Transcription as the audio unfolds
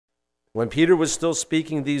When Peter was still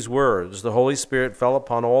speaking these words, the Holy Spirit fell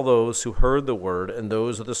upon all those who heard the word, and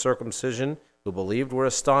those of the circumcision who believed were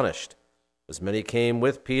astonished. As many came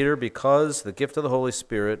with Peter because the gift of the Holy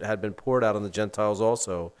Spirit had been poured out on the Gentiles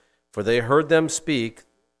also, for they heard them speak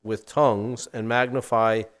with tongues and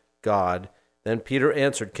magnify God. Then Peter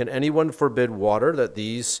answered, "Can anyone forbid water that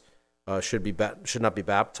these should not be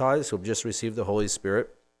baptized who have just received the Holy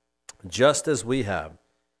Spirit, just as we have?"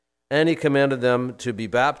 And he commanded them to be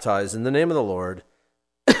baptized in the name of the Lord.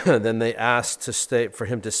 Then they asked for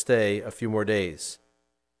him to stay a few more days.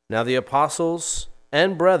 Now the apostles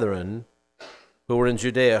and brethren who were in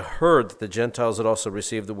Judea heard that the Gentiles had also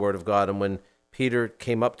received the word of God. And when Peter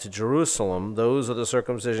came up to Jerusalem, those of the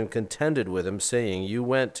circumcision contended with him, saying, "You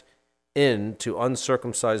went in to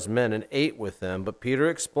uncircumcised men and ate with them." But Peter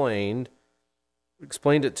explained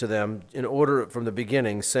it to them in order from the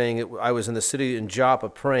beginning, saying, "I was in the city in Joppa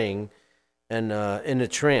praying and in a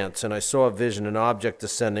trance, and I saw a vision, an object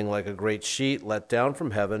descending like a great sheet let down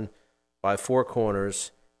from heaven by four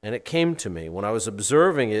corners, and it came to me. When I was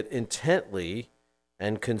observing it intently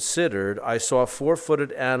and considered, I saw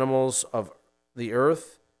four-footed animals of the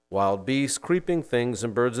earth, wild beasts, creeping things,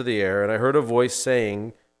 and birds of the air, and I heard a voice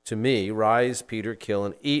saying to me, 'Rise, Peter, kill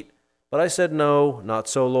and eat.' But I said, 'No, not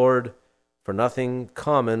so, Lord, for nothing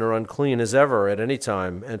common or unclean has ever at any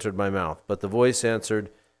time entered my mouth.' But the voice answered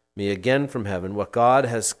me again from heaven, 'What God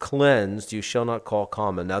has cleansed you shall not call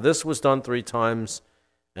common.' Now this was done 3 times,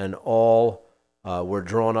 and all were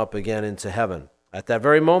drawn up again into heaven. At that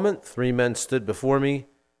very moment 3 men stood before me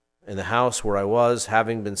in the house where I was,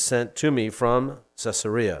 having been sent to me from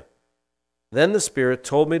Caesarea. Then the Spirit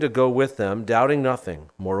told me to go with them, doubting nothing.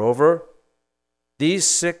 Moreover, these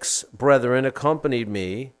 6 brethren accompanied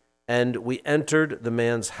me, and we entered the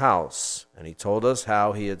man's house. And he told us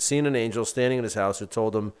how he had seen an angel standing in his house who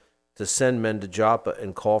told him to send men to Joppa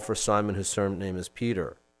and call for Simon, whose surname is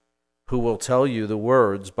Peter, who will tell you the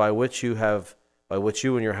words by which you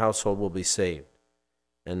and your household will be saved."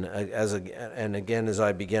 And again, as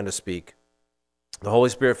I began to speak, the Holy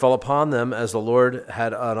Spirit fell upon them as the Lord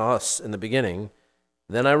had on us in the beginning.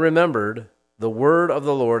 Then I remembered the word of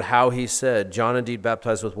the Lord, how he said, "John indeed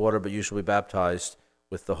baptized with water, but you shall be baptized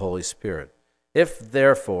with the Holy Spirit." If,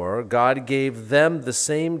 therefore, God gave them the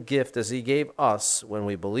same gift as he gave us when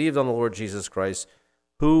we believed on the Lord Jesus Christ,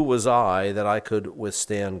 who was I that I could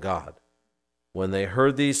withstand God? When they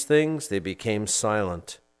heard these things, they became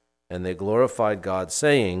silent, and they glorified God,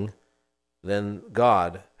 saying, "Then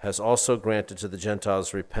God has also granted to the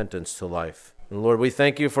Gentiles repentance to life." And Lord, we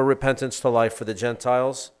thank you for repentance to life for the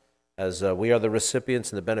Gentiles, as we are the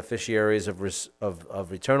recipients and the beneficiaries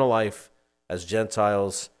of eternal life as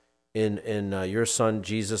Gentiles in your Son,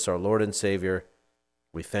 Jesus, our Lord and Savior.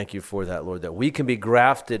 We thank you for that, Lord, that we can be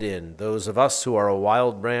grafted in. Those of us who are a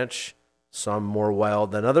wild branch, some more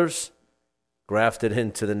wild than others, grafted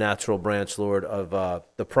into the natural branch, Lord, of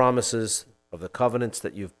the promises, of the covenants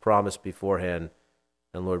that you've promised beforehand.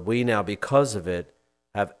 And Lord, we now, because of it,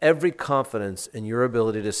 have every confidence in your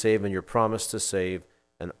ability to save and your promise to save.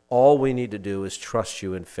 And all we need to do is trust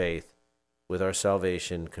you in faith with our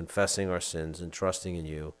salvation, confessing our sins and trusting in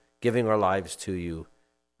you, giving our lives to you,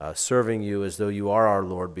 serving you as though you are our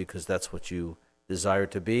Lord, because that's what you desire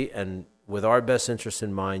to be. And with our best interest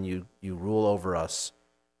in mind, you rule over us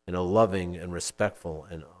in a loving and respectful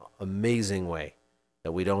and amazing way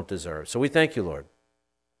that we don't deserve. So we thank you, Lord.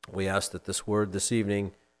 We ask that this word this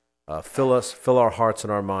evening fill our hearts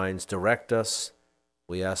and our minds, direct us.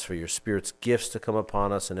 We ask for your Spirit's gifts to come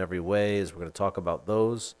upon us in every way, as we're going to talk about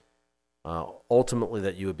those. Ultimately,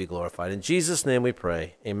 that you would be glorified. In Jesus' name we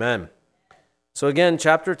pray. Amen. So again,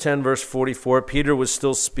 chapter 10, verse 44, Peter was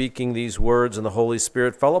still speaking these words, and the Holy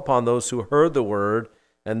Spirit fell upon those who heard the word,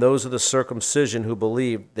 and those of the circumcision who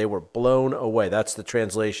believed. They were blown away. That's the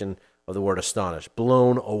translation of the word astonished.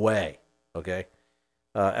 Blown away. Okay?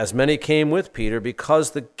 As many came with Peter,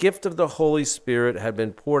 because the gift of the Holy Spirit had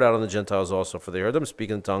been poured out on the Gentiles also, for they heard them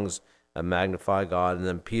speak in tongues and magnify God. And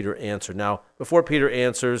then Peter answered. Now, before Peter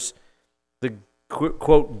answers, the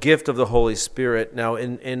quote, gift of the Holy Spirit. Now,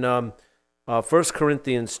 in 1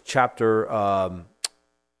 Corinthians chapter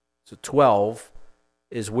 12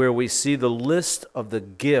 is where we see the list of the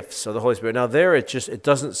gifts of the Holy Spirit. Now, there it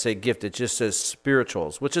doesn't say gift, it just says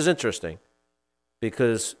spirituals, which is interesting,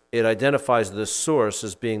 because it identifies the source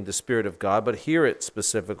as being the Spirit of God. But here it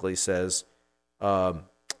specifically says that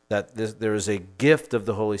there is a gift of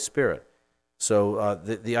the Holy Spirit. So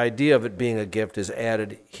the idea of it being a gift is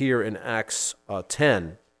added here in Acts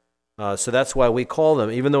 10. So that's why we call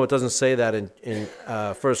them, even though it doesn't say that in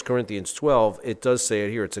 1 Corinthians 12, it does say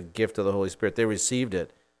it here. It's a gift of the Holy Spirit. They received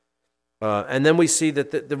it. And then we see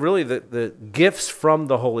that the gifts from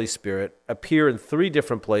the Holy Spirit appear in 3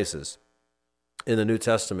 different places in the New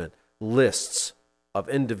Testament, lists of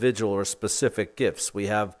individual or specific gifts. We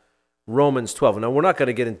have Romans 12. Now, we're not going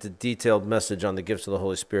to get into detailed message on the gifts of the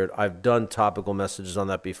Holy Spirit. I've done topical messages on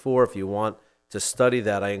that before. If you want to study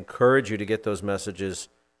that, I encourage you to get those messages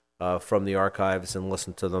from the archives and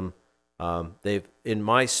listen to them. They've, in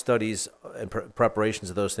my studies and preparations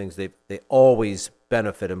of those things, they always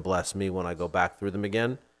benefit and bless me when I go back through them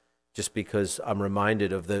again, just because I'm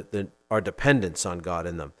reminded of our dependence on God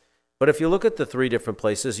in them. But if you look at the 3 different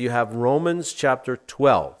places, you have Romans chapter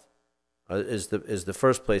 12 is the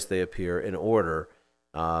first place they appear in order,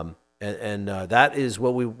 and that is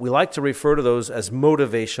what we like to refer to those as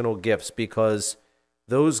motivational gifts, because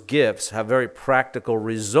those gifts have very practical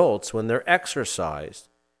results when they're exercised.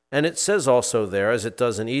 And it says also there, as it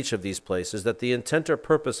does in each of these places, that the intent or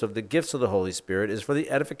purpose of the gifts of the Holy Spirit is for the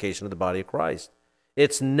edification of the body of Christ.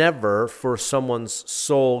 It's never for someone's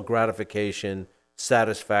soul gratification,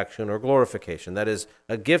 satisfaction, or glorification. That is,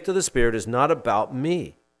 a gift of the Spirit is not about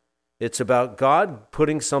me. It's about God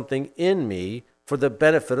putting something in me for the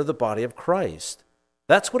benefit of the body of Christ.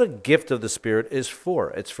 That's what a gift of the Spirit is for.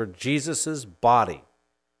 It's for Jesus' body.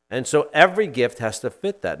 And so every gift has to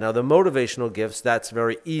fit that. Now, the motivational gifts, that's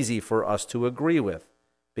very easy for us to agree with,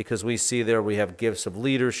 because we see there we have gifts of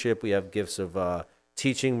leadership, we have gifts of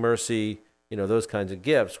teaching, mercy, those kinds of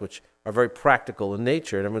gifts, which are very practical in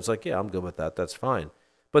nature. And everyone's like, yeah, I'm good with that. That's fine.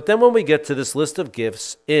 But then when we get to this list of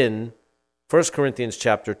gifts in 1 Corinthians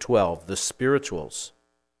chapter 12, the spirituals,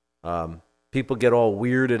 people get all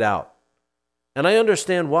weirded out. And I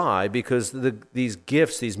understand why, because these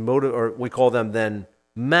gifts, or we call them then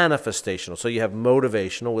manifestational. So you have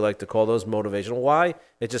motivational. We like to call those motivational. Why?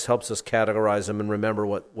 It just helps us categorize them and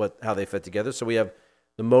remember how they fit together. So we have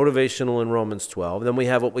the motivational in Romans 12. Then we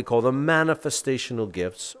have what we call the manifestational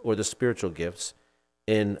gifts, or the spiritual gifts,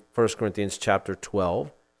 in 1 Corinthians chapter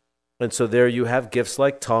 12. And so there you have gifts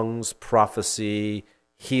like tongues, prophecy,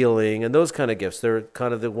 healing, and those kind of gifts. They're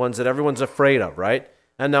kind of the ones that everyone's afraid of, right?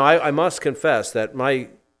 And now I must confess that my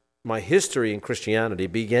history in Christianity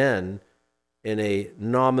began in a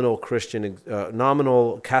nominal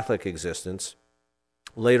Catholic existence.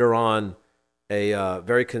 Later on, a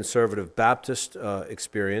very conservative Baptist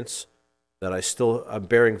experience that I'm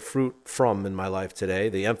bearing fruit from in my life today.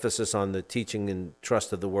 The emphasis on the teaching and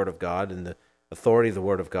trust of the Word of God and the authority of the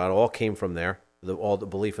Word of God all came from there. All the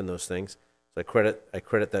belief in those things. So I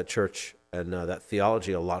credit that church and that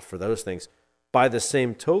theology a lot for those things. By the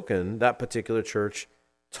same token, that particular church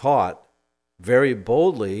taught very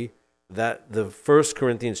boldly that the 1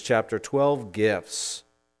 Corinthians chapter 12 gifts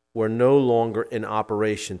were no longer in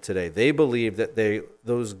operation today. They believed that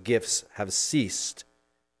those gifts have ceased,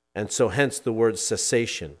 and so hence the word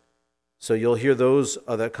cessation. So you'll hear those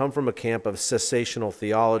that come from a camp of cessational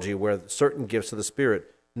theology, where certain gifts of the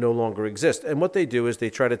Spirit no longer exist. And what they do is they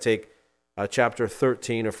try to take chapter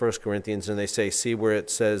 13 of 1 Corinthians, and they say, see where it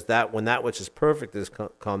says that when that which is perfect is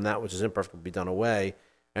come, that which is imperfect will be done away.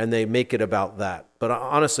 And they make it about that. But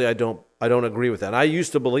honestly, I don't agree with that. I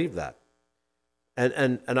used to believe that.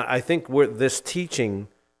 And I think this teaching,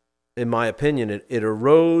 in my opinion, it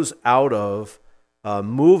arose out of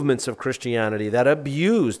movements of Christianity that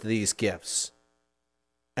abused these gifts,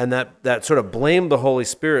 and that sort of blamed the Holy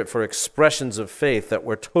Spirit for expressions of faith that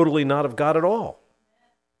were totally not of God at all.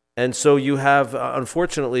 And so you have,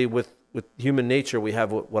 unfortunately, with human nature, we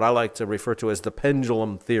have what I like to refer to as the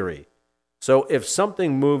pendulum theory. So if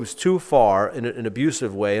something moves too far in an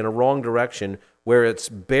abusive way, in a wrong direction, where it's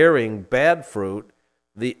bearing bad fruit,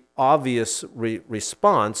 the obvious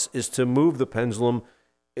response is to move the pendulum,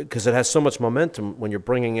 because it has so much momentum when you're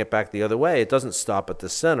bringing it back the other way. It doesn't stop at the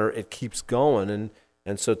center. It keeps going.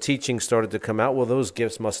 And so teaching started to come out, well, those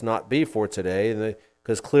gifts must not be for today,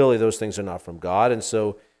 because clearly those things are not from God. And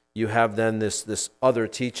so you have then this other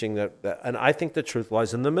teaching and I think the truth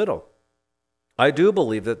lies in the middle. I do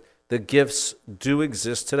believe that the gifts do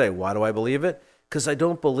exist today. Why do I believe it? Because I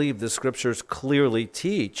don't believe the Scriptures clearly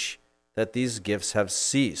teach that these gifts have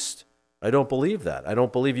ceased. I don't believe that. I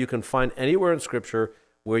don't believe you can find anywhere in Scripture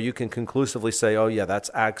where you can conclusively say, oh yeah, that's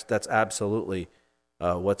absolutely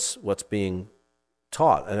what's being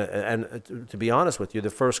taught. And to be honest with you, the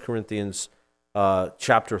 1 Corinthians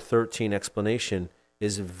chapter 13 explanation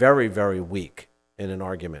is very, very weak in an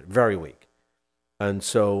argument, very weak. And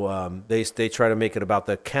so they try to make it about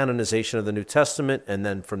the canonization of the New Testament, and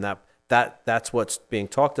then from that's what's being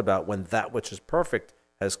talked about when that which is perfect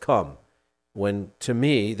has come. When, to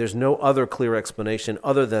me, there's no other clear explanation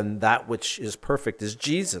other than that which is perfect is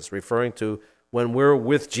Jesus, referring to when we're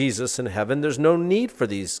with Jesus in heaven, there's no need for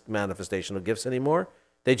these manifestational gifts anymore.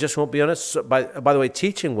 They just won't be unnecessary. By the way,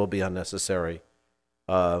 teaching will be unnecessary,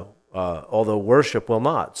 although worship will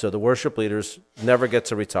not. So the worship leaders never get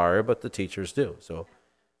to retire, but the teachers do. So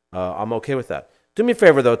I'm okay with that. Do me a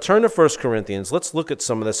favor, though. Turn to 1 Corinthians. Let's look at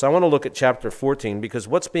some of this. I want to look at chapter 14 because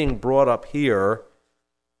what's being brought up here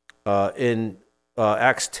in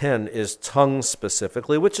Acts 10 is tongues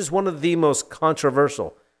specifically, which is one of the most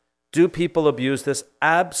controversial. Do people abuse this?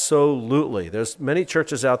 Absolutely. There's many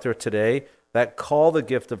churches out there today that call the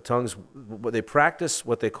gift of tongues, they practice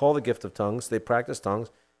what they call the gift of tongues, they practice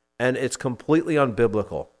tongues, and it's completely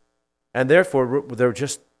unbiblical. And therefore, they're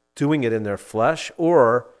just doing it in their flesh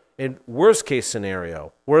or in worst case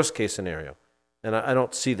scenario, and I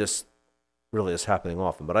don't see this really as happening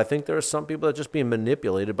often, but I think there are some people that are just being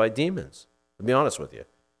manipulated by demons, to be honest with you.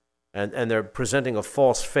 And they're presenting a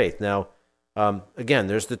false faith. Now, again,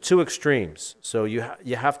 there's the two extremes. So you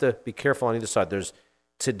have to be careful on either side.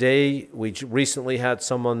 Today, we recently had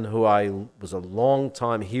someone who was a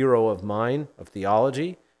long-time hero of mine, of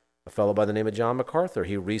theology, a fellow by the name of John MacArthur.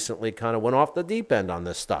 He recently kind of went off the deep end on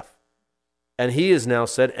this stuff. And he has now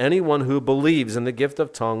said anyone who believes in the gift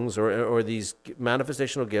of tongues or these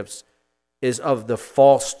manifestational gifts is of the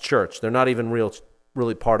false church. They're not even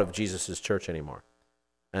really part of Jesus' church anymore.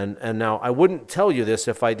 And now, I wouldn't tell you this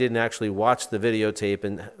if I didn't actually watch the videotape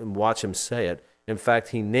and watch him say it. In fact,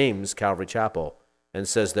 he names Calvary Chapel and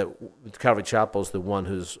says that Calvary Chapel is the one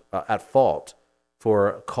who's at fault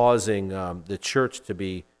for causing the church to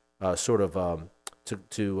be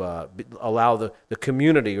allow the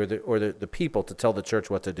community or the people to tell the church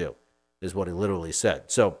what to do, is what he literally said.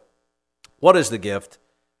 So, what is the gift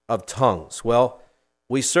of tongues? Well,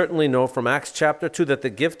 we certainly know from Acts chapter 2 that the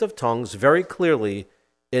gift of tongues very clearly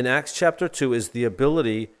in Acts chapter 2 is the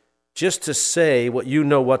ability just to say what you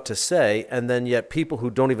know what to say, and then yet people who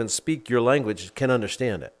don't even speak your language can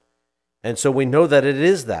understand it. And so we know that it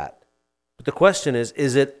is that. But the question is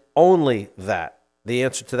it only that? The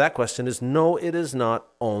answer to that question is no, it is not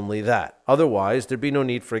only that. Otherwise, there'd be no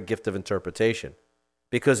need for a gift of interpretation.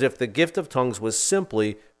 Because if the gift of tongues was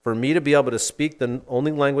simply for me to be able to speak the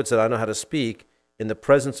only language that I know how to speak in the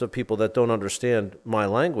presence of people that don't understand my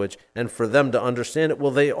language, and for them to understand it,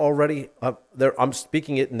 well, they already, I'm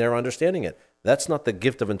speaking it and they're understanding it. That's not the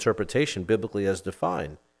gift of interpretation biblically as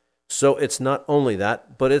defined. So it's not only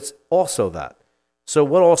that, but it's also that. So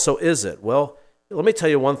what also is it? Well, let me tell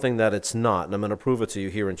you one thing that it's not, and I'm going to prove it to you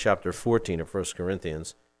here in chapter 14 of 1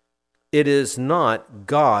 Corinthians. It is not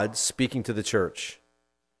God speaking to the church.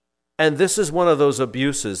 And this is one of those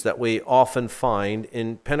abuses that we often find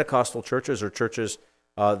in Pentecostal churches or churches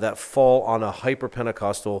that fall on a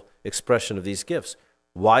hyper-Pentecostal expression of these gifts.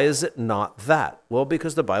 Why is it not that? Well,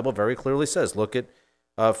 because the Bible very clearly says, look at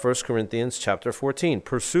 1 Corinthians chapter 14.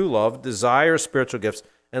 Pursue love, desire spiritual gifts.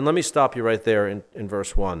 And let me stop you right there in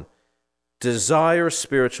verse 1. Desire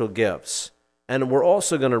spiritual gifts. And we're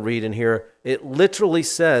also going to read in here, it literally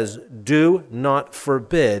says, do not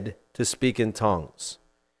forbid to speak in tongues.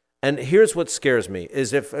 And here's what scares me,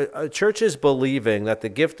 is if a church is believing that the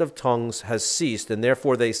gift of tongues has ceased, and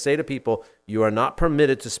therefore they say to people, you are not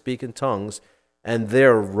permitted to speak in tongues, and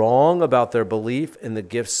they're wrong about their belief in the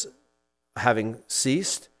gifts having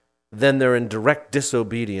ceased, then they're in direct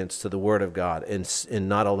disobedience to the Word of God in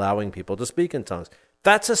not allowing people to speak in tongues.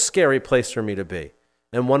 That's a scary place for me to be.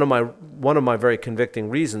 And one of my very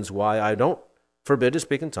convicting reasons why I don't forbid to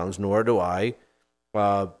speak in tongues, nor am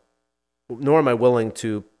I willing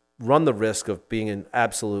to run the risk of being in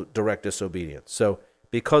absolute direct disobedience. So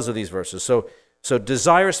because of these verses. So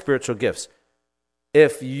desire spiritual gifts.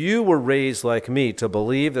 If you were raised like me to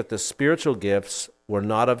believe that the spiritual gifts were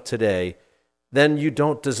not of today, then you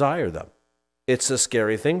don't desire them. It's a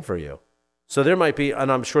scary thing for you. So there might be,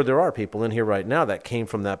 and I'm sure there are people in here right now that came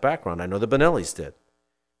from that background. I know the Benellis did.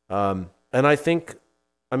 And I think,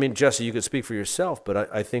 Jesse, you could speak for yourself,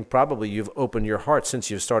 but I think probably you've opened your heart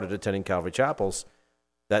since you've started attending Calvary Chapels,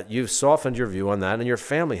 that you've softened your view on that, and your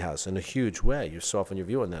family has in a huge way. You've softened your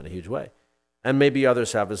view on that in a huge way. And maybe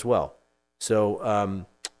others have as well. So,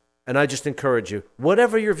 and I just encourage you,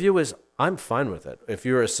 whatever your view is, I'm fine with it. If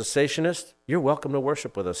you're a cessationist, you're welcome to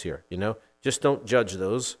worship with us here, Just don't judge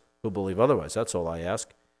those who believe otherwise. That's all I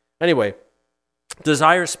ask. Anyway,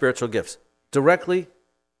 desire spiritual gifts. Directly,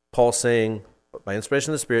 Paul's saying, by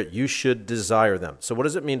inspiration of the Spirit, you should desire them. So what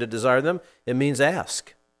does it mean to desire them? It means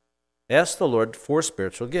ask. Ask the Lord for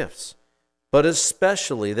spiritual gifts, but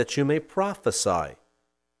especially that you may prophesy.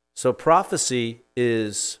 So prophecy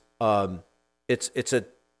is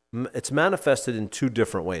it's manifested in two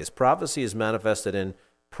different ways. Prophecy is manifested in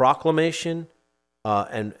proclamation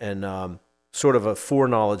and sort of a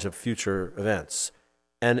foreknowledge of future events.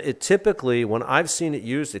 And it typically, when I've seen it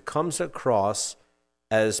used, it comes across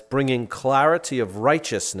as bringing clarity of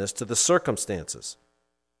righteousness to the circumstances.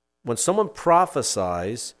 When someone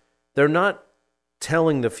prophesies, they're not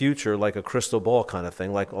telling the future like a crystal ball kind of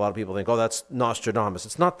thing, like a lot of people think, oh, that's Nostradamus.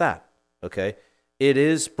 It's not that, okay? It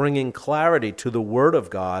is bringing clarity to the Word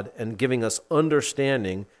of God and giving us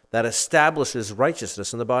understanding that establishes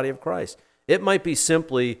righteousness in the body of Christ. It might be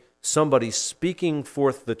simply somebody speaking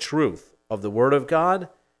forth the truth of the Word of God,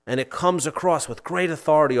 and it comes across with great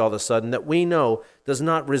authority all of a sudden that we know does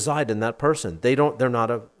not reside in that person. They're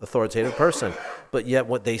not an authoritative person, but yet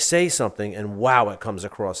what they say something, and wow, it comes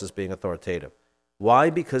across as being authoritative.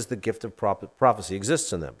 Why? Because the gift of prophecy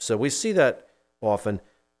exists in them. So we see that often.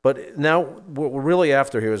 But now what we're really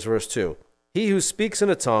after here is verse 2. He who speaks in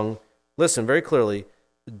a tongue, listen very clearly,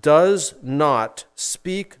 does not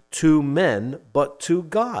speak to men, but to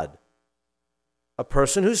God. A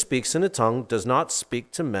person who speaks in a tongue does not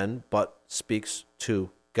speak to men, but speaks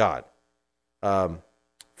to God.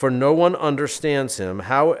 For no one understands him.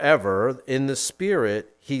 However, in the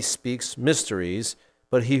Spirit he speaks mysteries,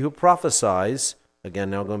 but he who prophesies, again,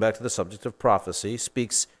 now going back to the subject of prophecy,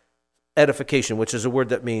 speaks edification, which is a word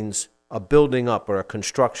that means a building up or a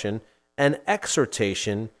construction, and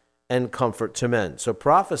exhortation and comfort to men. So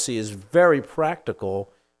prophecy is very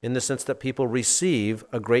practical in the sense that people receive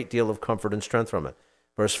a great deal of comfort and strength from it.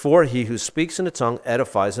 Verse 4, he who speaks in a tongue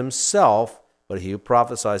edifies himself, but he who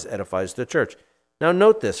prophesies edifies the church. Now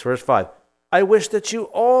note this, verse 5, I wish that you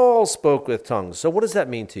all spoke with tongues. So what does that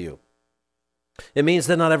mean to you? It means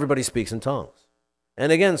that not everybody speaks in tongues.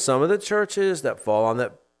 And again, some of the churches that fall on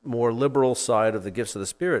that more liberal side of the gifts of the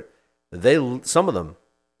Spirit, some of them,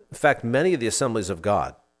 in fact, many of the Assemblies of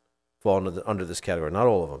God fall under this category, not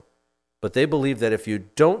all of them. But they believe that if you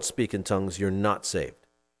don't speak in tongues, you're not saved.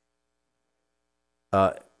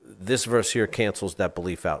 This verse here cancels that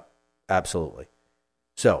belief out, absolutely.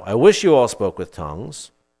 So, I wish you all spoke with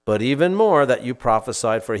tongues, but even more that you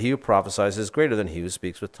prophesied, for he who prophesies is greater than he who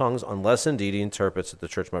speaks with tongues, unless indeed he interprets that the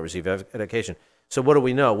church might receive edification. So what do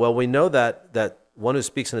we know? Well, we know that one who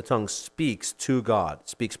speaks in a tongue speaks to God,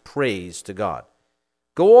 speaks praise to God.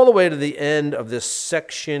 Go all the way to the end of this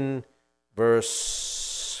section,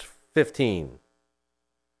 verse 15.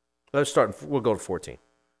 We'll go to 14.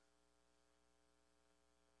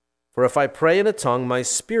 For if I pray in a tongue, my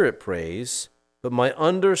spirit prays, but my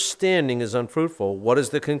understanding is unfruitful. What is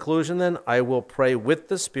the conclusion then? I will pray with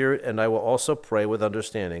the Spirit, and I will also pray with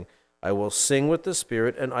understanding. I will sing with the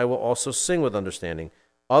Spirit, and I will also sing with understanding.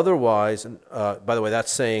 Otherwise, by the way,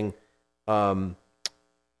 that's saying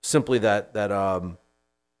simply that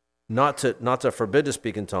not to forbid to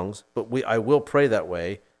speak in tongues, but I will pray that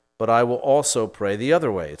way, but I will also pray the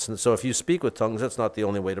other way. So if you speak with tongues, that's not the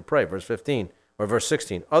only way to pray. Verse 15 or verse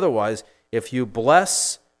 16. Otherwise, if you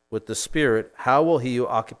bless with the Spirit, how will he who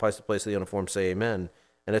occupies the place of the uniform say amen?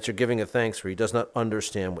 And that you're giving a thanks, for he does not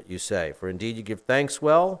understand what you say. For indeed you give thanks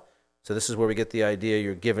well. So this is where we get the idea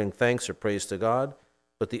you're giving thanks or praise to God,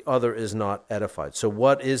 but the other is not edified. So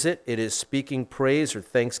what is it? It is speaking praise or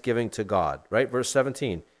thanksgiving to God, right? Verse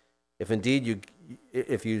 17. If indeed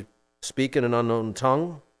if you speak in an unknown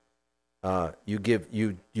tongue, you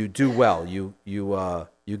do well.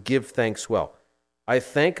 You give thanks well. I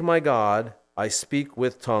thank my God. I speak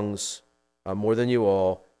with tongues more than you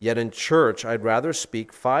all. Yet in church, I'd rather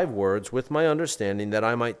speak 5 words with my understanding, that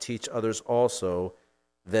I might teach others also,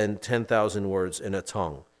 than 10,000 words in a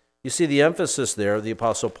tongue. You see the emphasis there. The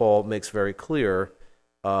Apostle Paul makes very clear.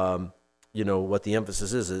 What the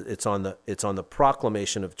emphasis is. It's on the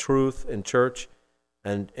proclamation of truth in church,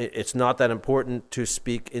 and it's not that important to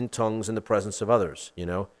speak in tongues in the presence of others.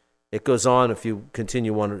 It goes on. If you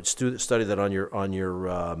continue on to study that on your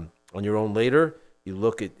own later, you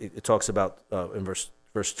look at it talks about in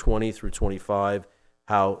verse 20 through 25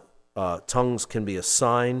 how tongues can be a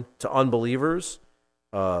sign to unbelievers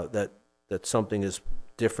that something is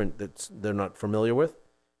different that they're not familiar with.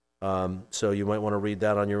 So you might want to read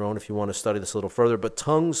that on your own if you want to study this a little further. But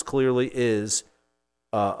tongues clearly is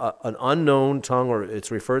an unknown tongue, or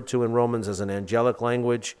it's referred to in Romans as an angelic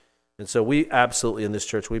language. And so we absolutely, in this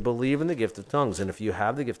church, we believe in the gift of tongues. And if you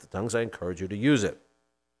have the gift of tongues, I encourage you to use it.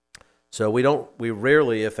 So we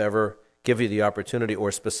rarely, if ever, give you the opportunity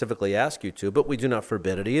or specifically ask you to, but we do not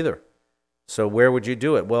forbid it either. So where would you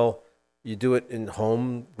do it? Well, you do it in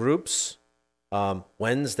home groups.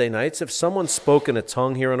 Wednesday nights, if someone spoke in a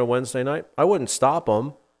tongue here on a Wednesday night, I wouldn't stop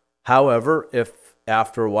them. However, if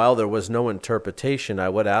after a while there was no interpretation, I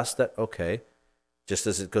would ask that, okay, just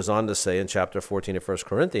as it goes on to say in chapter 14 of 1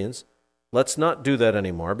 Corinthians, let's not do that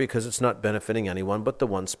anymore because it's not benefiting anyone but the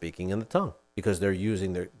one speaking in the tongue. because they're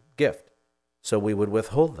using their gift. So we would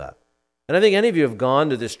withhold that. And I think any of you who have gone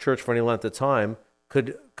to this church for any length of time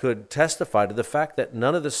could testify to the fact that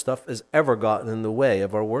none of this stuff has ever gotten in the way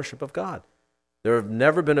of our worship of God. There have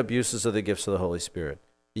never been abuses of the gifts of the Holy Spirit,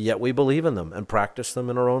 yet we believe in them and practice them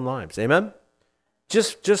in our own lives. Amen?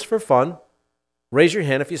 Just for fun, raise your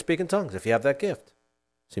hand if you speak in tongues, if you have that gift.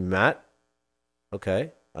 See Matt?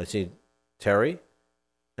 Okay. I see Terry.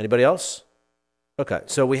 Anybody else? Okay.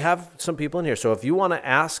 So we have some people in here. So if you want to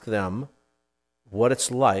ask them what it's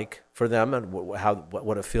like for them and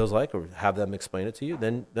what it feels like, or have them explain it to you,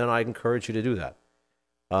 then I encourage you to do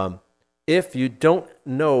that. If you don't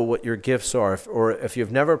know what your gifts are, or if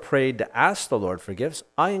you've never prayed to ask the Lord for gifts,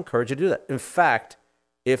 I encourage you to do that. In fact,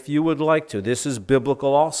 if you would like to, this is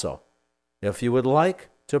biblical also. If you would like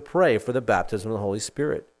to pray for the baptism of the Holy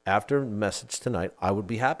Spirit after the message tonight, I would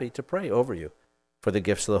be happy to pray over you for the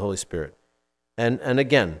gifts of the Holy Spirit. And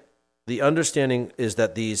again, the understanding is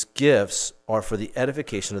that these gifts are for the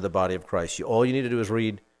edification of the body of Christ. All you need to do is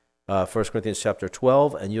read 1 Corinthians chapter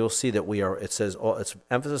 12, and you'll see that it's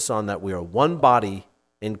emphasis on that we are one body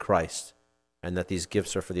in Christ, and that these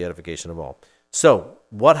gifts are for the edification of all. So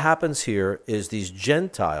what happens here is these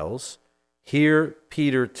Gentiles hear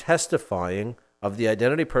Peter testifying of the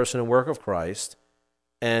identity, person, and work of Christ,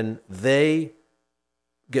 and they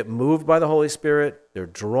get moved by the Holy Spirit. They're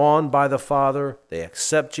drawn by the Father. They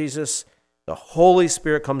accept Jesus. The Holy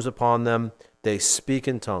Spirit comes upon them. They speak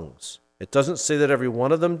in tongues. It doesn't say that every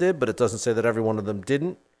one of them did, but it doesn't say that every one of them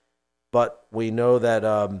didn't. But we know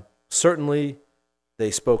that certainly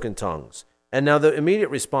they spoke in tongues. And now the immediate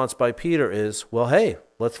response by Peter is, well, hey,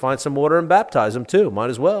 let's find some water and baptize them too. Might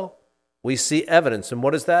as well. We see evidence. And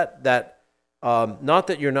what is that? Not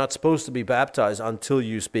that you're not supposed to be baptized until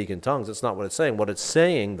you speak in tongues. That's not what it's saying. What it's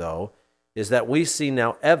saying, though, is that we see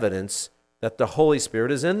now evidence that the Holy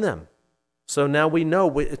Spirit is in them. So now we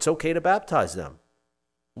know it's okay to baptize them.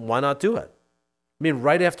 Why not do it? I mean,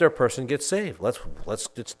 right after a person gets saved, let's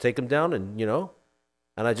just take them down and,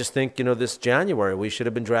 and I just think, this January, we should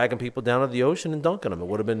have been dragging people down to the ocean and dunking them. It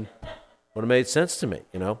would have made sense to me,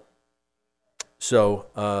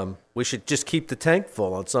 So we should just keep the tank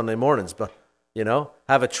full on Sunday mornings, but,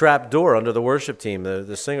 have a trap door under the worship team,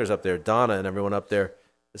 the singers up there, Donna and everyone up there.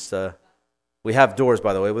 We have doors,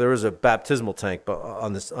 by the way. There is a baptismal tank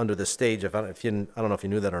under the stage. I don't know if you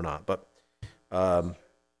knew that or not, but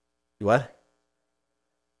what?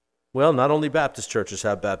 Well, not only Baptist churches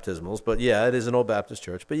have baptismals, but yeah, it is an old Baptist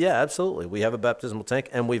church. But yeah, absolutely, we have a baptismal tank,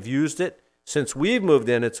 and we've used it since we've moved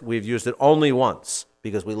in. We've used it only once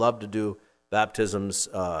because we love to do baptisms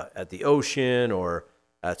at the ocean or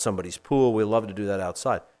at somebody's pool. We love to do that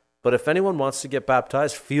outside. But if anyone wants to get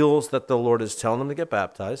baptized, feels that the Lord is telling them to get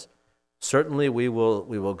baptized, certainly we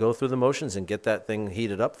will go through the motions and get that thing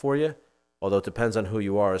heated up for you, although it depends on who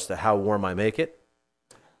you are as to how warm I make it.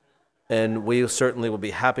 And we certainly will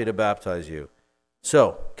be happy to baptize you.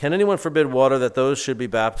 So, can anyone forbid water that those should be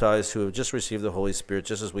baptized who have just received the Holy Spirit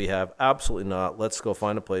just as we have? Absolutely not. Let's go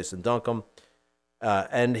find a place and dunk them.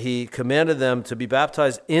 And he commanded them to be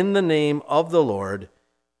baptized in the name of the Lord.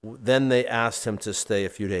 Then they asked him to stay a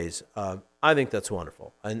few days. I think that's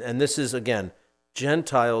wonderful. And this is, again,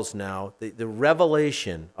 Gentiles now, the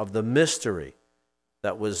revelation of the mystery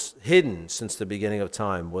that was hidden since the beginning of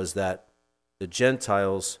time was that the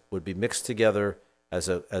Gentiles would be mixed together as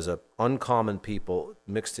a uncommon people,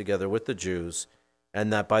 mixed together with the Jews,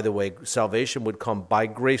 and that, by the way, salvation would come by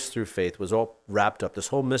grace through faith, was all wrapped up. This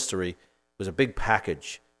whole mystery was a big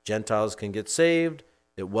package. Gentiles can get saved.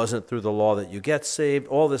 It wasn't through the law that you get saved.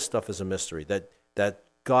 All this stuff is a mystery. That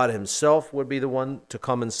God himself would be the one to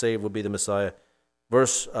come and save, would be the Messiah.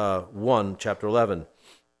 Verse 1, chapter 11.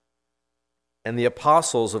 And the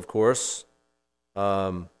apostles, of course,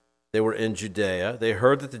 they were in Judea. They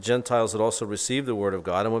heard that the Gentiles had also received the word of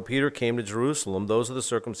God. And when Peter came to Jerusalem, those of the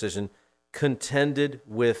circumcision contended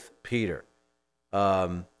with Peter.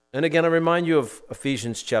 And again, I remind you of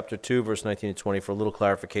Ephesians chapter 2, verse 19 to 20 for a little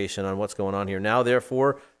clarification on what's going on here. Now,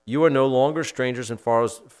 therefore, you are no longer strangers and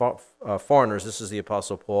foreigners. This is the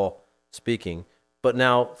Apostle Paul speaking. But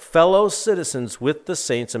now fellow citizens with the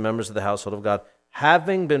saints and members of the household of God,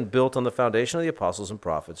 having been built on the foundation of the apostles and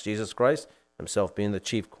prophets, Jesus Christ himself being the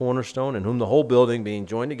chief cornerstone, in whom the whole building being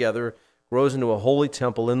joined together grows into a holy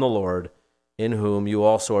temple in the Lord, in whom you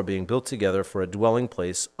also are being built together for a dwelling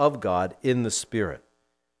place of God in the Spirit.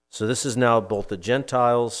 So this is now both the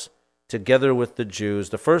Gentiles together with the Jews.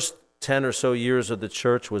 The first 10 or so years of the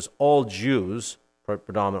church was all Jews,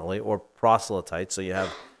 predominantly, or proselytes. So you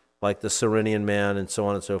have like the Cyrenian man and so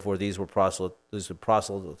on and so forth. These were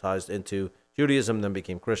proselytized into Judaism, then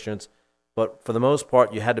became Christians. But for the most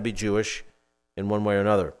part, you had to be Jewish. in one way or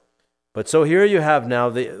another. But so here you have now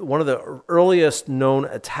one of the earliest known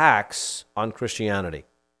attacks on Christianity,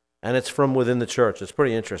 and it's from within the church. It's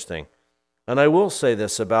pretty interesting. And I will say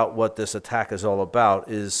this about what this attack is all about,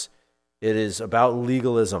 is it is about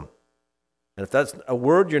legalism. And if that's a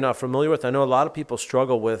word you're not familiar with, I know a lot of people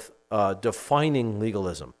struggle with defining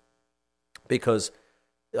legalism, because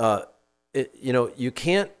you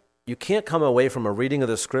can't come away from a reading of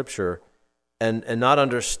the Scripture and not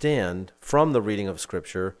understand from the reading of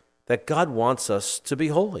Scripture that God wants us to be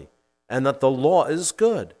holy and that the law is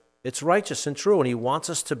good. It's righteous and true, and he wants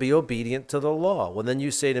us to be obedient to the law. Well, then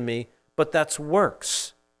you say to me, but that's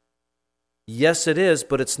works. Yes, it is,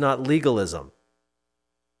 but it's not legalism.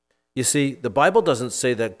 You see, the Bible doesn't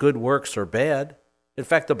say that good works are bad. In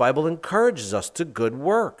fact, the Bible encourages us to good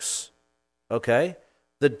works. Okay?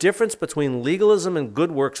 The difference between legalism and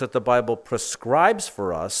good works that the Bible prescribes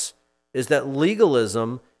for us is that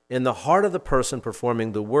legalism, in the heart of the person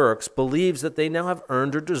performing the works, believes that they now have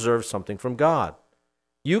earned or deserved something from God.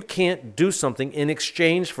 You can't do something in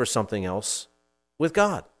exchange for something else with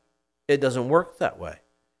God. It doesn't work that way.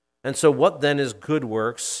 And so what then is good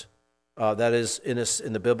works that is, in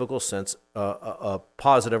the biblical sense, a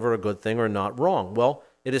positive or a good thing or not wrong? Well,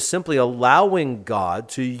 it is simply allowing God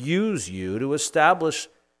to use you to establish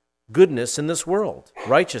goodness in this world,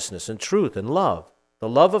 righteousness and truth and love. The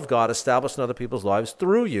love of God established in other people's lives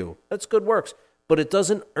through you. That's good works. But it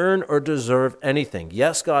doesn't earn or deserve anything.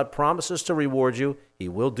 Yes, God promises to reward you. He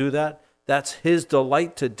will do that. That's his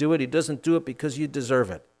delight to do it. He doesn't do it because you deserve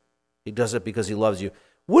it. He does it because he loves you.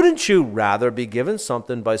 Wouldn't you rather be given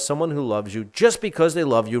something by someone who loves you just because they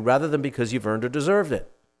love you rather than because you've earned or deserved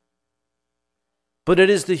it? But it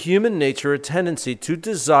is the human nature, a tendency to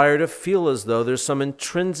desire to feel as though there's some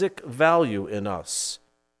intrinsic value in us.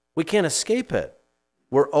 We can't escape it.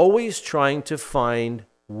 We're always trying to find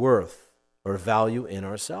worth or value in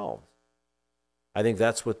ourselves. I think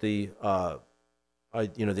that's what the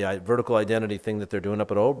vertical identity thing that they're doing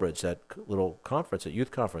up at Old Bridge, that little conference, that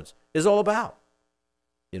youth conference, is all about.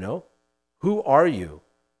 Who are you?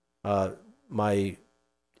 My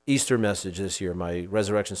Easter message this year, my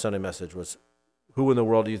Resurrection Sunday message was, who in the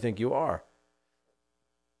world do you think you are?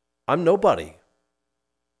 I'm nobody.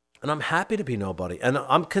 And I'm happy to be nobody. And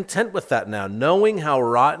I'm content with that now. Knowing how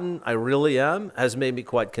rotten I really am has made me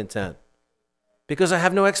quite content. Because I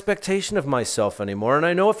have no expectation of myself anymore. And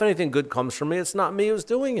I know if anything good comes from me, it's not me who's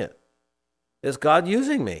doing it. It's God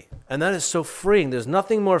using me. And that is so freeing. There's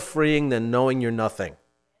nothing more freeing than knowing you're nothing.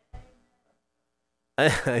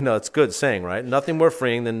 I know, it's good saying, right? Nothing more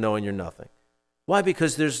freeing than knowing you're nothing. Why?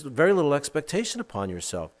 Because there's very little expectation upon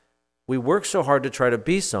yourself. We work so hard to try to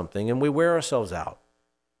be something, and we wear ourselves out.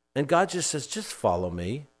 And God just says, just follow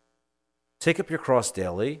me. Take up your cross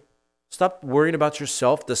daily. Stop worrying about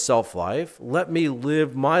yourself, the self-life. Let me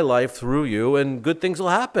live my life through you, and good things will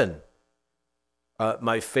happen.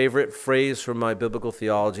 My favorite phrase from my biblical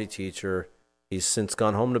theology teacher, he's since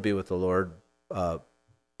gone home to be with the Lord, Bob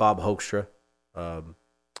Hoekstra,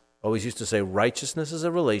 always used to say, righteousness is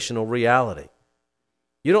a relational reality.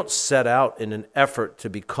 You don't set out in an effort to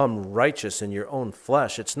become righteous in your own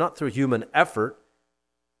flesh. It's not through human effort.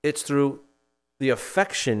 It's through the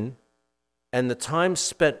affection and the time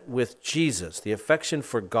spent with Jesus, the affection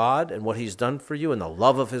for God and what he's done for you and the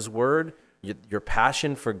love of his word, your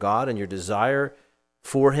passion for God and your desire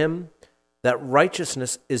for him. That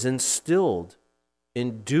righteousness is instilled,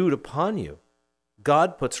 endued upon you.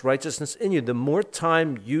 God puts righteousness in you. The more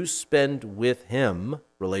time you spend with him,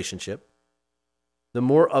 relationship, the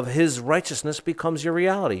more of his righteousness becomes your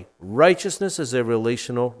reality. Righteousness is a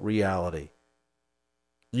relational reality.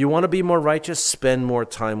 You want to be more righteous? Spend more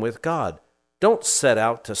time with God. Don't set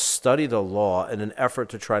out to study the law in an effort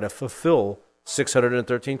to try to fulfill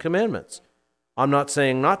 613 commandments. I'm not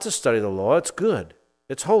saying not to study the law. It's good.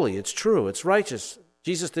 It's holy. It's true. It's righteous.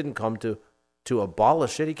 Jesus didn't come to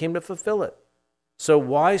abolish it. He came to fulfill it. So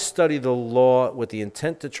why study the law with the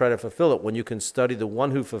intent to try to fulfill it when you can study the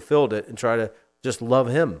one who fulfilled it and try to just love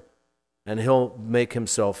him, and he'll make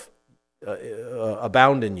himself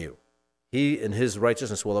abound in you. He and his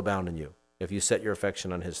righteousness will abound in you if you set your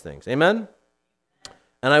affection on his things. Amen?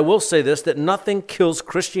 And I will say this, that nothing kills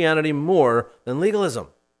Christianity more than legalism.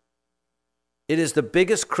 It is the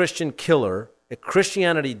biggest Christian killer. If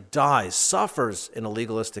Christianity dies, suffers in a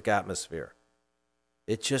legalistic atmosphere.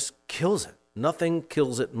 It just kills it. Nothing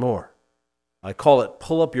kills it more. I call it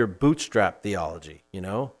pull up your bootstrap theology,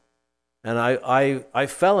 And I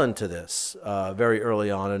fell into this very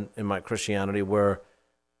early on in my Christianity, where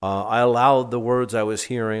I allowed the words I was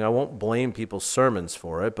hearing. I won't blame people's sermons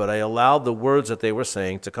for it, but I allowed the words that they were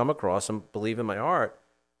saying to come across and believe in my heart.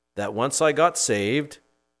 that once I got saved,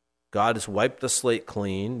 God has wiped the slate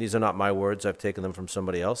clean. These are not my words. I've taken them from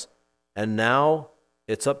somebody else. And now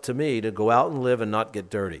it's up to me to go out and live and not get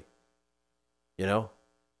dirty. You know,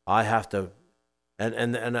 I have to,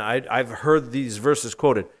 and I've heard these verses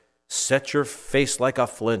quoted, set your face like a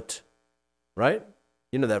flint, right?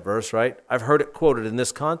 You know that verse, right? I've heard it quoted in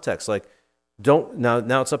this context, like,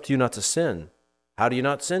 now it's up to you not to sin. How do you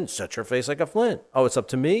not sin? Set your face like a flint. Oh, it's up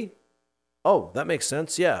to me? Oh, that makes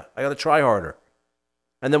sense. Yeah, I got to try harder.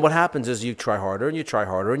 And then what happens is you try harder and you try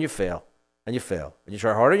harder and you fail and you fail. And you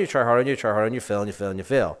try harder and you try harder and you try harder and you fail and you fail and you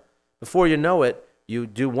fail. Before you know it, you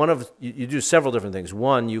do several different things.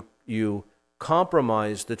 One, you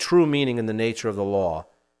compromise the true meaning and the nature of the law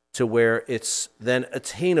to where it's then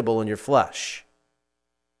attainable in your flesh.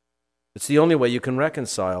 It's the only way you can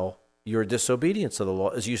reconcile your disobedience of the law,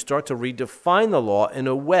 is you start to redefine the law in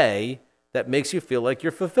a way that makes you feel like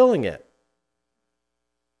you're fulfilling it.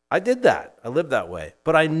 I did that. I lived that way.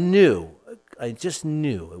 But I just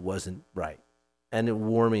knew it wasn't right. And it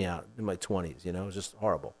wore me out in my 20s, you know, it was just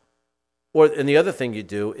horrible. And the other thing you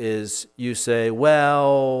do is you say,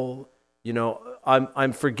 well, you know,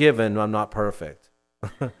 I'm forgiven, I'm not perfect.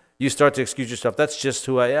 You start to excuse yourself. That's just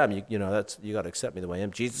who I am. You got to accept me the way I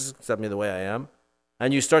am. Jesus accept me the way I am.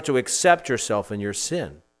 And you start to accept yourself in your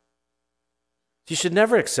sin. You should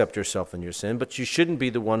never accept yourself in your sin, but you shouldn't be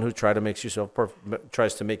the one who tries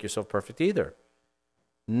to make yourself perfect either.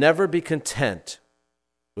 Never be content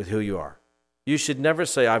with who you are. You should never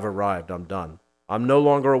say, I've arrived, I'm done. I'm no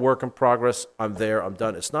longer a work in progress, I'm there, I'm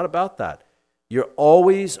done. It's not about that. You're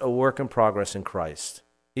always a work in progress in Christ.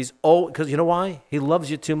 Because you know why? He loves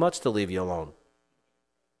you too much to leave you alone.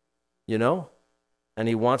 You know? And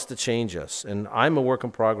he wants to change us. And I'm a work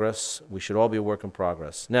in progress. We should all be a work in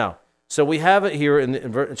progress. Now, so we have it here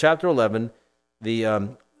in chapter 11,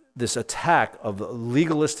 this attack of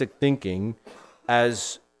legalistic thinking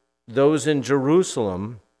as those in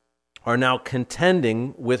Jerusalem are now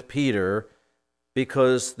contending with Peter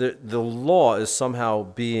because the law is somehow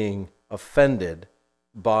being offended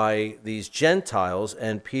by these Gentiles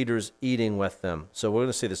and Peter's eating with them. So we're going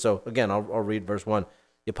to see this. So again, I'll read verse 1.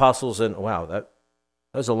 The apostles and, wow, that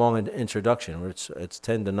was a long introduction. It's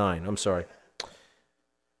 10 to 9. I'm sorry.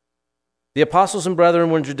 The apostles and brethren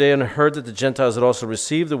were in Judea and heard that the Gentiles had also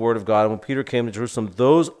received the word of God. And when Peter came to Jerusalem,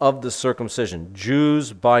 those of the circumcision,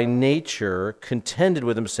 Jews by nature, contended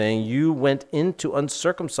with him, saying, you went into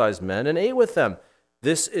uncircumcised men and ate with them.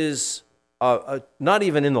 This is not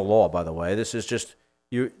even in the law, by the way. This is just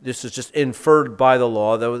inferred by the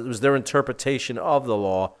law. That was their interpretation of the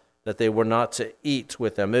law, that they were not to eat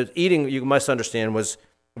with them. Eating, you must understand, was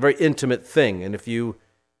a very intimate thing. And if you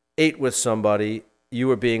ate with somebody, you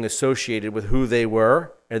were being associated with who they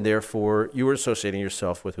were, and therefore you were associating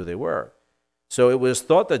yourself with who they were. So it was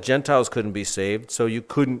thought that Gentiles couldn't be saved, so you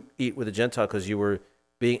couldn't eat with a Gentile because you were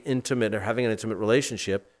being intimate or having an intimate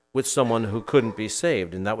relationship with someone who couldn't be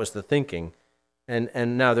saved, and that was the thinking.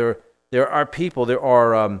 And now there are people, there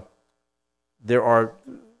are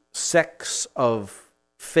sects of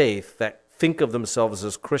faith that think of themselves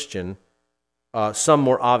as Christian, some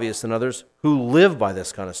more obvious than others, who live by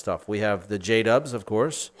this kind of stuff. We have the J-Dubs, of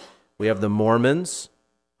course. We have the Mormons.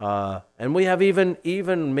 And we have even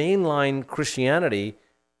mainline Christianity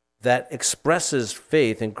that expresses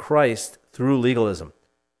faith in Christ through legalism.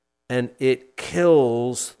 And it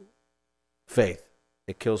kills faith.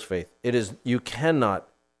 It kills faith. You cannot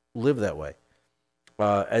live that way.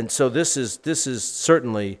 And so this is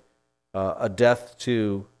certainly a death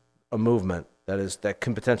to a movement that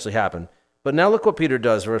can potentially happen. But now look what Peter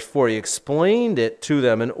does, verse 4. He explained it to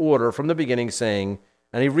them in order from the beginning, saying,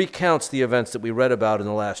 and he recounts the events that we read about in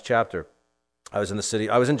the last chapter. I was in the city,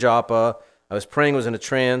 I was in Joppa, I was praying, was in a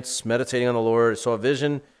trance, meditating on the Lord, I saw a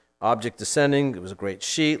vision, object descending, it was a great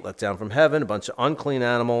sheet, let down from heaven, a bunch of unclean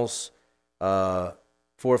animals,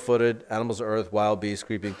 four-footed, animals of earth, wild beasts,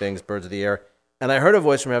 creeping things, birds of the air. And I heard a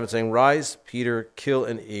voice from heaven saying, rise, Peter, kill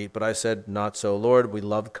and eat. But I said, not so, Lord. We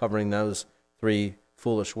love covering those three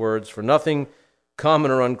foolish words. For nothing common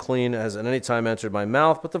or unclean has at any time entered my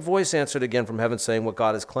mouth. But the voice answered again from heaven, saying, what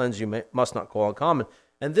God has cleansed you must not call uncommon.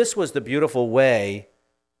 And this was the beautiful way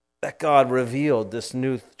that God revealed this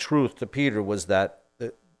new truth to Peter, was that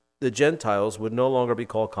the Gentiles would no longer be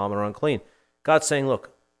called common or unclean. God's saying,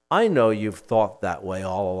 look, I know you've thought that way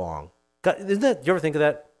all along. God, do you ever think of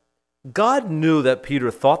that? God knew that Peter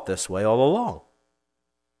thought this way all along.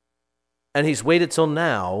 And he's waited till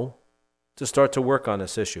now to start to work on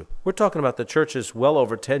this issue. We're talking about the church is well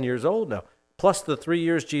over 10 years old now, plus the 3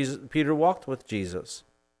 years Peter walked with Jesus.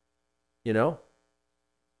 You know?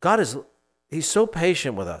 He's so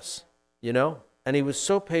patient with us, you know? And he was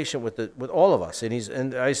so patient with all of us.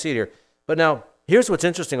 And I see it here. But now, here's what's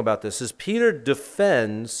interesting about this, is Peter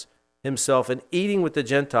defends himself, and eating with the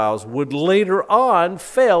Gentiles would later on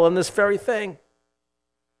fail in this very thing.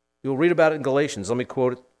 You'll read about it in Galatians. Let me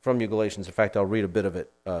quote it from you, Galatians. In fact, I'll read a bit of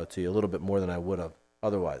it to you, a little bit more than I would have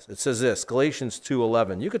otherwise. It says this, Galatians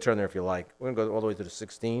 2:11. You could turn there if you like. We're going to go all the way to the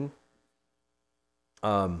 16.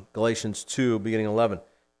 Galatians 2, beginning 11.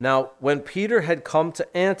 Now, when Peter had come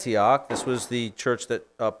to Antioch, this was the church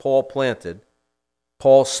that Paul planted,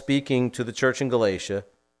 Paul speaking to the church in Galatia,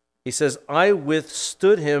 he says, I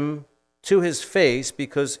withstood him to his face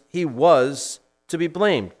because he was to be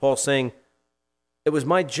blamed. Paul saying, it was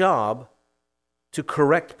my job to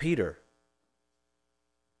correct Peter.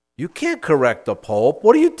 You can't correct the Pope.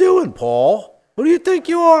 What are you doing, Paul? Who do you think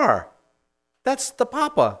you are? That's the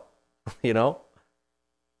Papa, you know.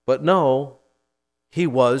 But no, he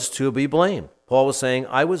was to be blamed. Paul was saying,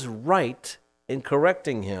 I was right in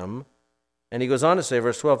correcting him. And he goes on to say,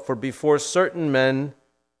 verse 12, for before certain men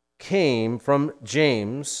came from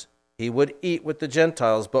James, he would eat with the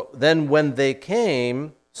Gentiles. But then when they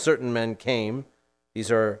came, certain men came.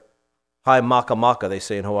 These are high maka, they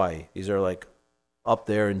say in Hawaii. These are like up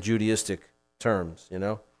there in Judaistic terms, you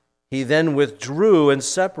know. He then withdrew and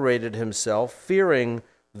separated himself, fearing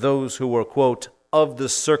those who were, quote, of the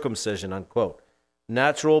circumcision, unquote,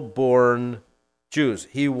 natural-born Jews.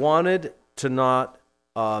 He wanted to not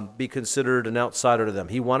be considered an outsider to them.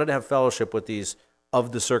 He wanted to have fellowship with these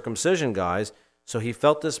of the circumcision guys, so he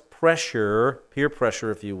felt this pressure, peer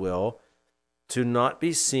pressure, if you will, to not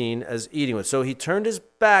be seen as eating with. So he turned his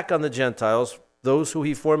back on the Gentiles, those who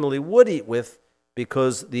he formerly would eat with,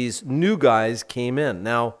 because these new guys came in.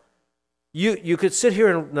 Now, you could sit here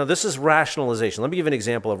and, now this is rationalization. Let me give an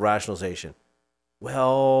example of rationalization.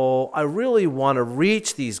 Well, I really want to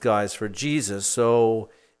reach these guys for Jesus, so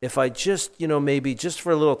if I just, maybe just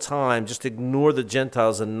for a little time, just ignore the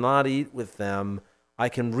Gentiles and not eat with them, I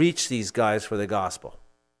can reach these guys for the gospel.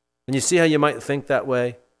 And you see how you might think that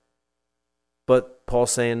way? But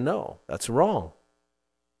Paul's saying, no, that's wrong.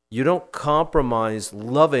 You don't compromise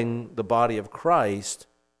loving the body of Christ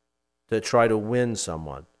to try to win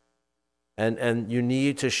someone. And you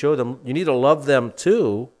need to show them, you need to love them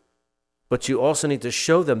too, but you also need to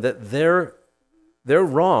show them that they're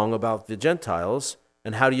wrong about the Gentiles.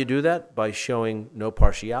 And how do you do that? By showing no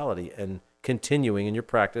partiality and continuing in your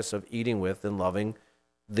practice of eating with and loving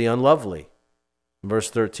the unlovely. Verse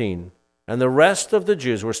 13, and the rest of the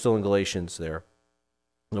Jews, we're still in Galatians there,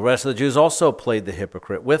 the rest of the Jews also played the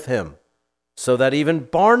hypocrite with him, so that even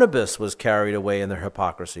Barnabas was carried away in their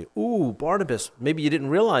hypocrisy. Ooh, Barnabas, maybe you didn't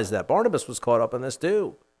realize that. Barnabas was caught up in this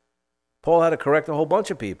too. Paul had to correct a whole bunch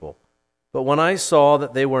of people. But when I saw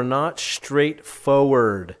that they were not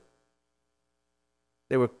straightforward,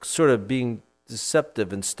 they were sort of being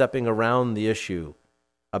deceptive and stepping around the issue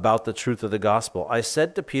about the truth of the gospel, I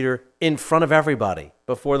said to Peter in front of everybody,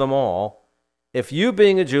 before them all, if you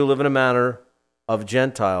being a Jew live in a manner of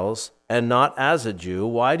Gentiles and not as a Jew,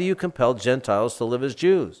 why do you compel Gentiles to live as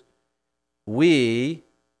Jews? We,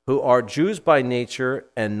 who are Jews by nature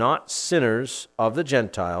and not sinners of the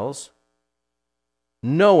Gentiles,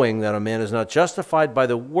 knowing that a man is not justified by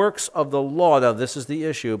the works of the law, now this is the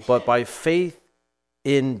issue, but by faith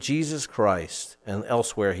in Jesus Christ, and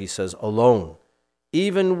elsewhere he says alone.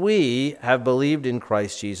 Even we have believed in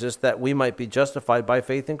Christ Jesus that we might be justified by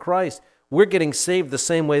faith in Christ. We're getting saved the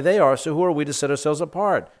same way they are, so who are we to set ourselves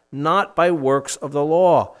apart? Not by works of the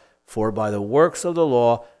law, for by the works of the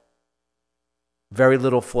law, very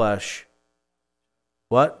little flesh.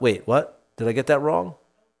 What? Wait, what? Did I get that wrong?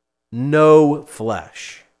 No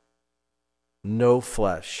flesh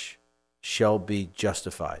shall be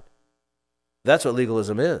justified. That's what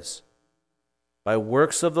legalism is. By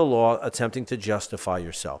works of the law, attempting to justify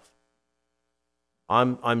yourself.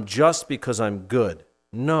 I'm just because I'm good.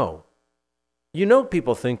 No. You know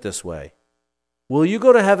people think this way. Will you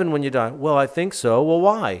go to heaven when you die? Well, I think so. Well,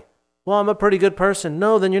 why? Well, I'm a pretty good person.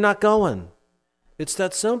 No, then you're not going. It's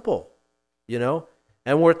that simple,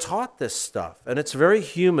 And we're taught this stuff. And it's very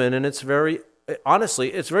human, and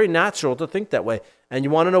honestly, it's very natural to think that way. And you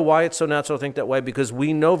want to know why it's so natural to think that way? Because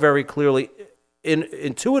we know very clearly,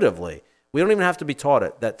 intuitively, we don't even have to be taught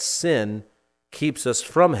it, that sin keeps us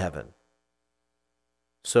from heaven.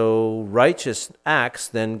 So righteous acts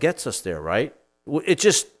then gets us there, right? It's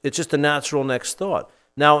just a natural next thought.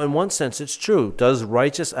 Now, in one sense, it's true. Does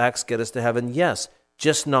righteous acts get us to heaven? Yes,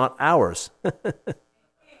 just not ours.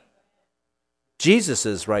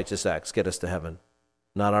 Jesus' righteous acts get us to heaven,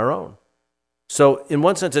 not our own. So in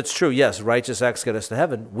one sense, it's true. Yes, righteous acts get us to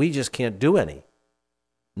heaven. We just can't do any.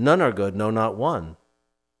 None are good, no, not one.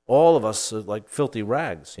 All of us are like filthy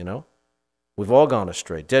rags, you know. We've all gone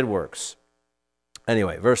astray, dead works.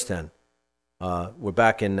 Anyway, verse 10. We're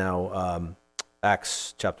back in now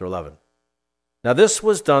Acts chapter 11. Now this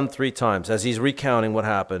was done 3 times. As he's recounting what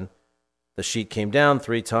happened, the sheet came down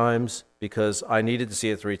 3 times because I needed to see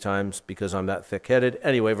it 3 times because I'm that thick-headed.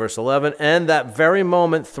 Anyway, verse 11. And that very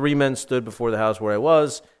moment 3 men stood before the house where I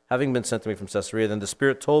was, having been sent to me from Caesarea. Then the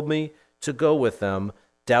Spirit told me to go with them,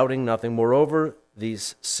 doubting nothing. Moreover,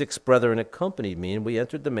 these 6 brethren accompanied me, and we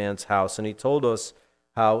entered the man's house, and he told us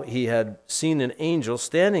how he had seen an angel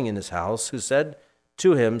standing in his house who said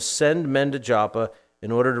to him, send men to Joppa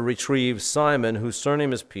in order to retrieve Simon, whose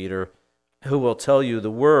surname is Peter, who will tell you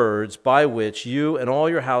the words by which you and all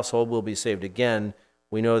your household will be saved. Again,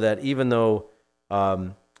 we know that even though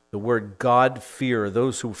the word God-fear,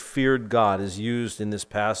 those who feared God, is used in this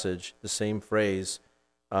passage, the same phrase,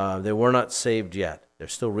 they were not saved yet. They're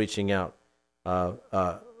still reaching out.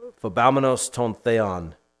 Phobamenos ton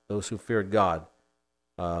theon, those who feared God.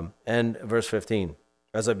 And verse 15.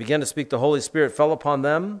 As I began to speak, the Holy Spirit fell upon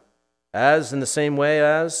them, as in the same way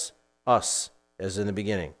as us, as in the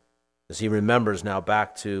beginning. As he remembers now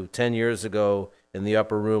back to 10 years ago in the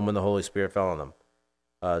upper room when the Holy Spirit fell on them,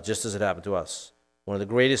 just as it happened to us. One of the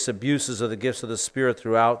greatest abuses of the gifts of the Spirit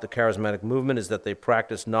throughout the charismatic movement is that they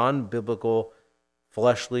practice non-biblical,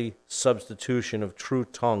 fleshly substitution of true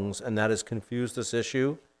tongues, and that has confused this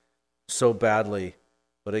issue so badly.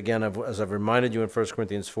 But again, as I've reminded you in 1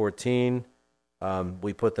 Corinthians 14,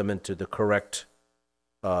 we put them into the correct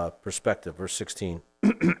perspective. Verse 16.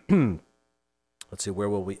 Let's see, where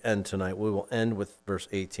will we end tonight? We will end with verse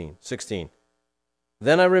 16.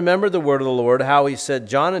 Then I remembered the word of the Lord, how he said,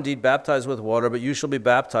 John indeed baptized with water, but you shall be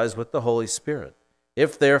baptized with the Holy Spirit.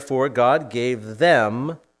 If therefore God gave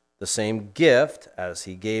them the same gift as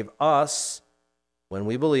he gave us when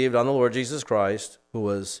we believed on the Lord Jesus Christ, who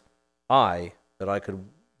was I, that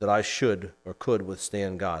I should or could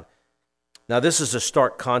withstand God. Now this is a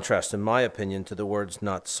stark contrast, in my opinion, to the words,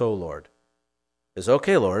 not so, Lord. It's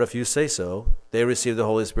okay, Lord, if you say so. They received the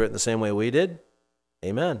Holy Spirit in the same way we did.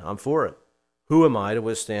 Amen. I'm for it. Who am I to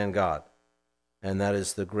withstand God? And that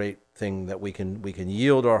is the great thing, that we can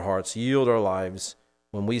yield our hearts, yield our lives.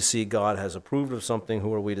 When we see God has approved of something,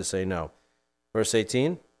 who are we to say no? Verse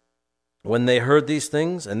 18. When they heard these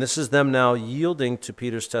things, and this is them now yielding to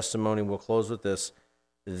Peter's testimony, we'll close with this,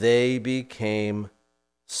 they became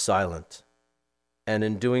silent, and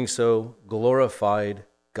in doing so glorified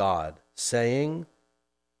God, saying,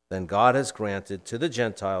 then God has granted to the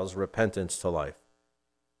Gentiles repentance to life.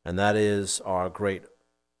 And that is our great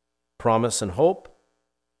promise and hope,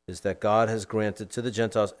 is that God has granted to the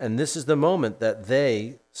Gentiles. And this is the moment that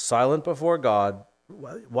they, silent before God,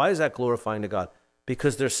 why is that glorifying to God?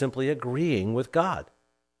 Because they're simply agreeing with God.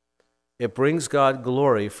 It brings God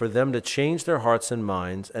glory for them to change their hearts and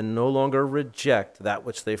minds and no longer reject that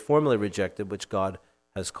which they formerly rejected, which God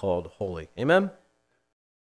has called holy. Amen?